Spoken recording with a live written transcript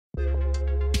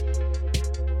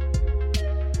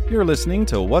You're listening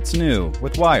to What's New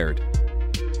with Wired.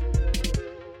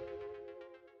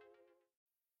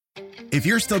 If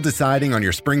you're still deciding on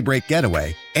your spring break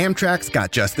getaway, Amtrak's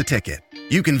got just the ticket.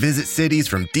 You can visit cities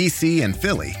from D.C. and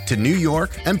Philly to New York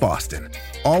and Boston,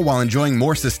 all while enjoying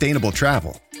more sustainable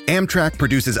travel. Amtrak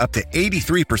produces up to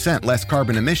 83% less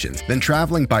carbon emissions than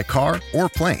traveling by car or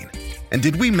plane. And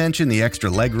did we mention the extra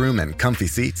legroom and comfy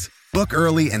seats? Book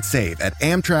early and save at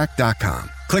Amtrak.com.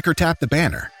 Click or tap the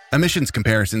banner. Emissions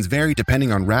comparisons vary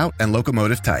depending on route and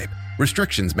locomotive type.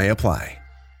 Restrictions may apply.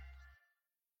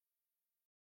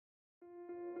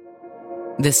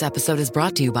 This episode is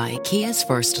brought to you by Kia's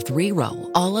first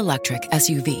three-row, all-electric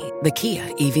SUV, the Kia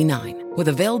EV9, with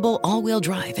available all-wheel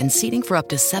drive and seating for up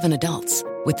to 7 adults,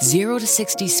 with 0 to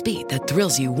 60 speed that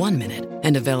thrills you 1 minute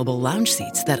and available lounge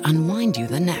seats that unwind you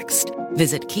the next.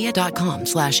 Visit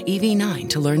kia.com/EV9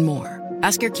 to learn more.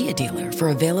 Ask your Kia dealer for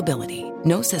availability.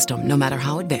 No system, no matter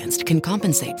how advanced, can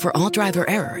compensate for all driver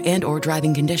error and or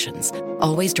driving conditions.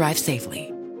 Always drive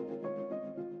safely.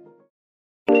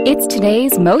 It's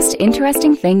today's most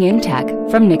interesting thing in tech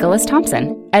from Nicholas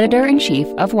Thompson, editor-in-chief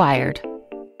of Wired.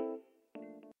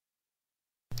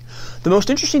 The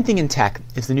most interesting thing in tech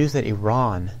is the news that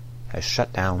Iran has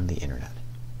shut down the internet.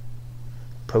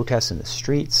 Protests in the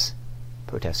streets,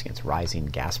 protests against rising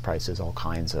gas prices, all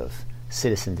kinds of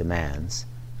citizen demands.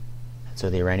 And so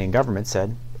the Iranian government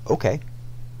said, okay,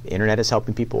 the internet is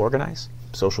helping people organize,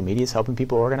 social media is helping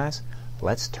people organize,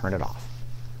 let's turn it off.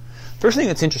 First thing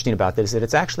that's interesting about this is that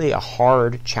it's actually a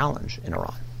hard challenge in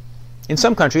Iran. In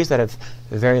some countries that have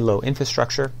very low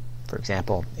infrastructure, for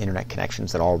example, internet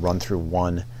connections that all run through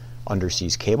one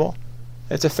underseas cable,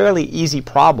 it's a fairly easy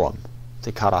problem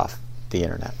to cut off the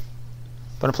internet.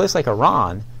 But in a place like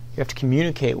Iran, you have to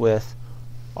communicate with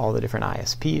all the different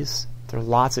ISPs. There are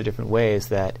lots of different ways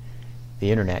that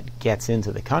the internet gets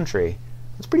into the country.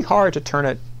 It's pretty hard to turn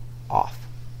it off.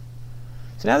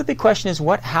 So now the big question is,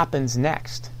 what happens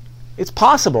next? It's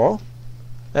possible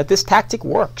that this tactic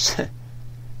works,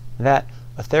 that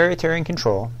authoritarian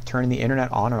control, turning the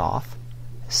internet on and off,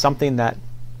 is something that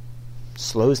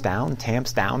slows down,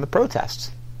 tamps down the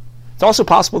protests. It's also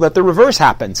possible that the reverse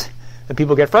happens, that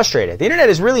people get frustrated. The internet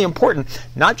is really important,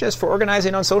 not just for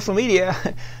organizing on social media,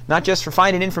 not just for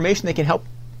finding information that can help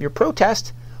your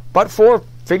protest, but for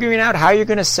figuring out how you're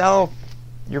going to sell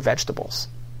your vegetables.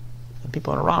 And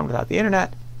people in Iran, without the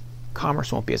internet,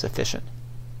 commerce won't be as efficient.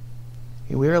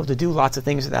 We were able to do lots of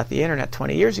things without the internet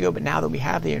 20 years ago, but now that we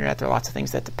have the internet, there are lots of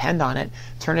things that depend on it.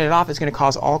 Turning it off is going to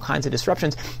cause all kinds of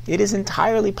disruptions. It is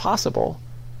entirely possible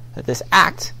that this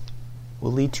act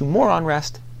will lead to more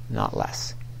unrest, not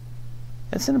less.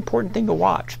 It's an important thing to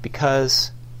watch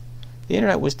because the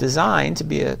internet was designed to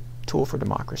be a tool for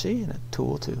democracy and a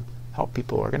tool to help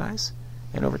people organize.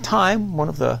 And over time, one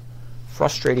of the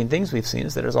frustrating things we've seen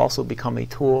is that it has also become a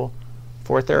tool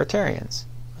for authoritarians.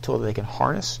 A tool that they can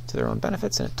harness to their own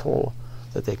benefits and a tool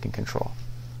that they can control.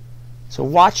 So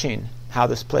watching how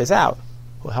this plays out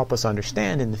will help us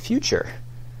understand in the future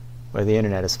whether the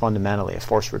internet is fundamentally a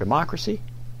force for democracy,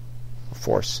 a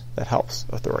force that helps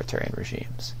authoritarian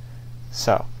regimes.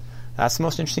 So that's the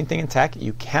most interesting thing in tech.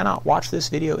 You cannot watch this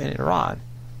video in Iran,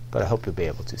 but I hope you'll be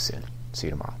able to soon. See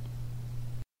you tomorrow.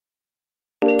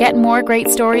 Get more great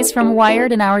stories from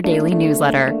Wired in our daily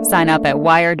newsletter. Sign up at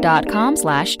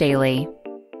wired.com/daily.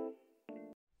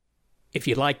 If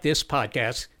you like this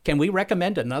podcast, can we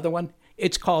recommend another one?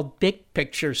 It's called Big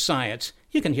Picture Science.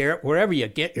 You can hear it wherever you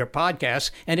get your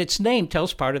podcasts, and its name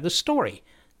tells part of the story.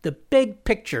 The big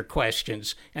picture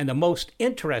questions and the most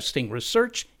interesting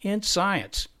research in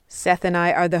science. Seth and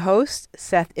I are the hosts.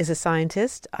 Seth is a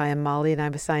scientist. I am Molly, and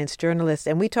I'm a science journalist.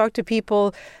 And we talk to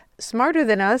people smarter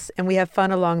than us, and we have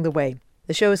fun along the way.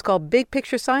 The show is called Big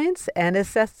Picture Science, and as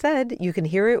Seth said, you can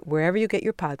hear it wherever you get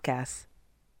your podcasts.